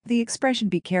The expression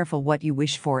 "be careful what you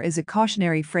wish for" is a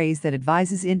cautionary phrase that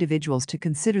advises individuals to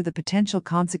consider the potential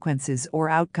consequences or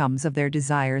outcomes of their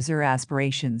desires or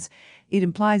aspirations. It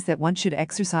implies that one should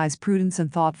exercise prudence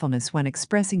and thoughtfulness when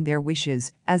expressing their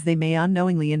wishes, as they may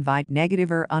unknowingly invite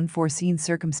negative or unforeseen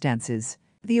circumstances.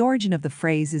 The origin of the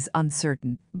phrase is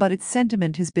uncertain, but its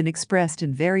sentiment has been expressed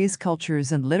in various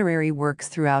cultures and literary works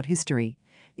throughout history.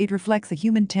 It reflects the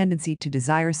human tendency to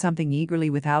desire something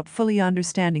eagerly without fully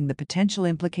understanding the potential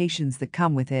implications that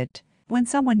come with it. When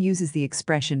someone uses the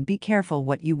expression "be careful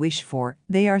what you wish for,"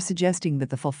 they are suggesting that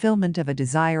the fulfillment of a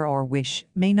desire or wish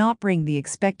may not bring the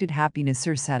expected happiness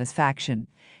or satisfaction.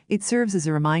 It serves as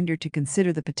a reminder to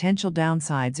consider the potential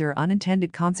downsides or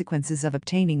unintended consequences of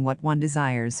obtaining what one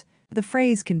desires. The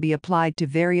phrase can be applied to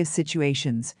various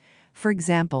situations. For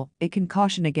example, it can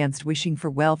caution against wishing for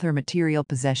wealth or material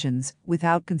possessions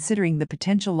without considering the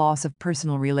potential loss of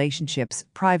personal relationships,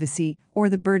 privacy, or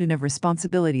the burden of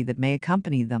responsibility that may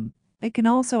accompany them. It can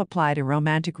also apply to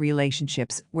romantic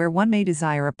relationships, where one may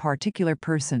desire a particular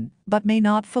person, but may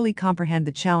not fully comprehend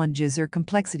the challenges or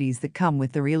complexities that come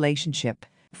with the relationship.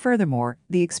 Furthermore,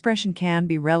 the expression can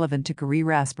be relevant to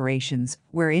career aspirations,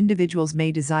 where individuals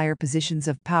may desire positions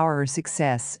of power or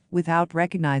success without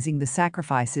recognizing the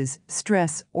sacrifices,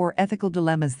 stress, or ethical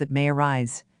dilemmas that may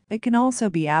arise. It can also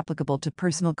be applicable to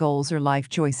personal goals or life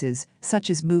choices, such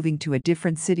as moving to a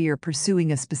different city or pursuing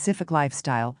a specific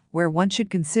lifestyle, where one should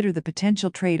consider the potential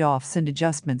trade-offs and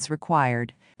adjustments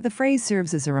required. The phrase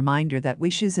serves as a reminder that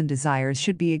wishes and desires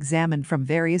should be examined from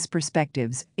various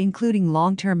perspectives, including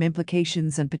long-term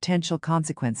implications and potential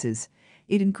consequences.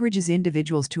 It encourages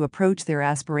individuals to approach their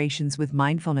aspirations with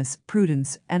mindfulness,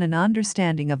 prudence, and an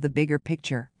understanding of the bigger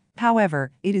picture. However,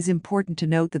 it is important to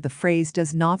note that the phrase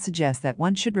does not suggest that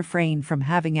one should refrain from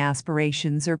having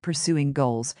aspirations or pursuing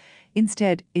goals.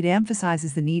 Instead, it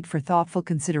emphasizes the need for thoughtful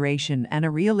consideration and a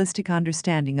realistic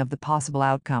understanding of the possible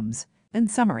outcomes. In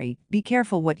summary, "be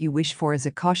careful what you wish for" is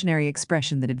a cautionary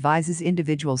expression that advises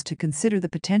individuals to consider the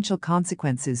potential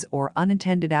consequences or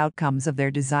unintended outcomes of their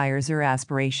desires or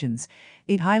aspirations.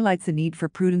 It highlights the need for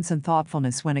prudence and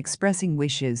thoughtfulness when expressing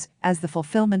wishes, as the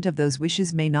fulfillment of those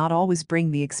wishes may not always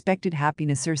bring the expected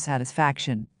happiness or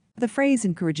satisfaction. The phrase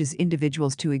encourages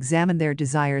individuals to examine their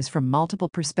desires from multiple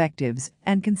perspectives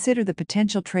and consider the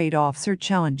potential trade-offs or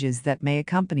challenges that may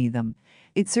accompany them.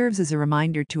 It serves as a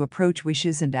reminder to approach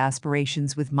wishes and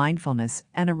aspirations with mindfulness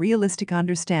and a realistic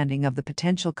understanding of the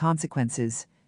potential consequences.